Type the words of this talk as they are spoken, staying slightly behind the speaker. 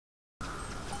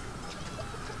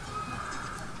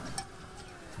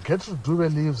Gertrude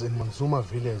Dube lives in Manzuma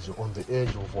village on the edge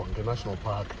of Hwange National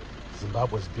Park,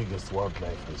 Zimbabwe's biggest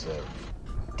wildlife reserve.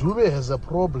 Dube has a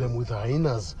problem with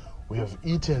hyenas who have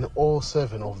eaten all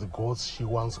 7 of the goats she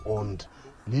once owned,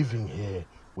 leaving her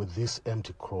with this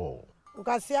empty crawl.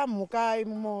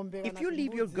 If you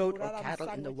leave your goat or cattle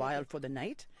in the wild for the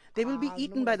night, they will be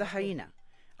eaten by the hyena.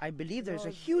 I believe there's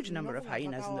a huge number of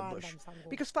hyenas in the bush,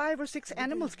 because 5 or 6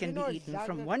 animals can be eaten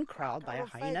from one kraal by a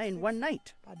hyena in one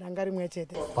night.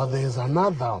 But there is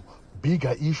another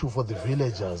bigger issue for the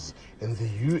villagers in the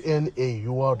UNAU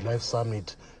Wildlife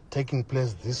Summit taking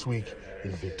place this week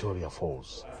in Victoria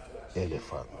Falls.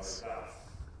 Elephants.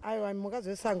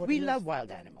 We love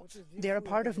wild animals. They're a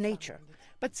part of nature.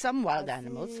 But some wild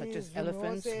animals, such as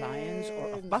elephants, lions,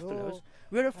 or buffaloes,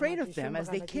 we're afraid of them as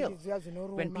they kill.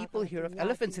 When people hear of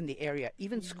elephants in the area,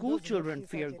 even school children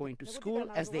fear going to school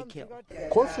as they kill.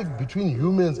 Conflict between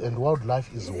humans and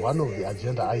wildlife is one of the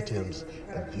agenda items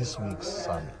at this week's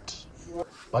summit.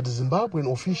 But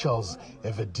Zimbabwean officials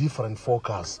have a different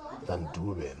focus than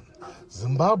Dube.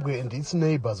 Zimbabwe and its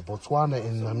neighbors Botswana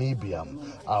and Namibia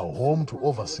are home to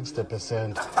over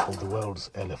 60% of the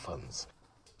world's elephants.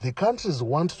 The countries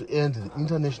want to end the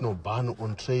international ban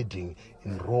on trading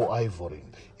in raw ivory,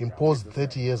 imposed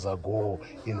 30 years ago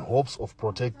in hopes of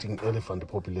protecting elephant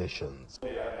populations.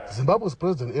 Zimbabwe's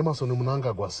President Emmerson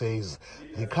Mnangagwa says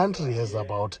the country has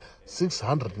about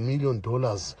 $600 million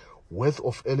worth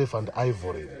of elephant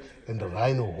ivory and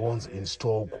rhino horns in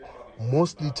stock,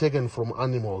 mostly taken from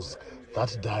animals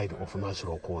that died of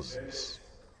natural causes.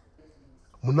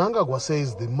 Mnangagwa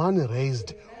says the money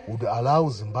raised would allow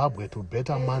Zimbabwe to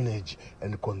better manage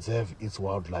and conserve its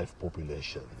wildlife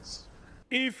populations.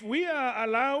 If we are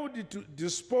allowed to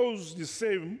dispose the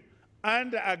same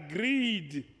under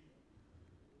agreed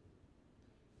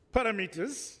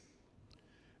parameters,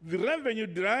 the revenue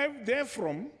derived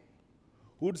therefrom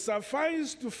would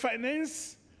suffice to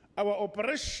finance our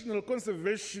operational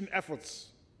conservation efforts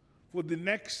for the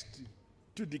next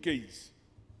 2 decades.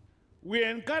 We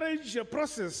encourage a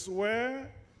process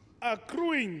where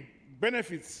accruing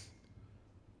benefits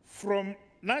from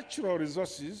natural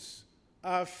resources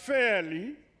are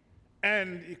fairly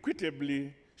and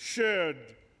equitably shared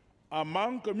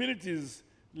among communities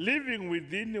living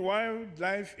within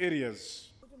wildlife areas.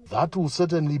 That will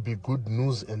certainly be good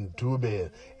news in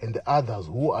Dube and others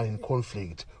who are in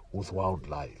conflict with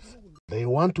wildlife. They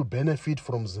want to benefit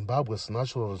from Zimbabwe's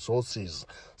natural resources,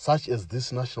 such as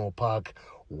this national park,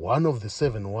 one of the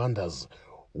 7 wonders,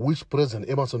 which President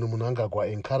Emmerson Mnangagwa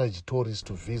encouraged tourists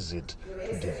to visit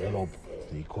to develop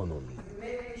the economy.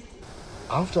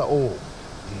 After all,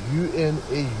 the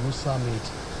UNAU summit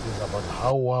is about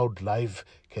how wildlife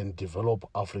can develop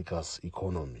Africa's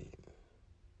economy.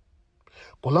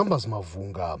 Columbus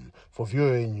Mavunga for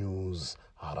VOA News,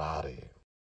 Harare.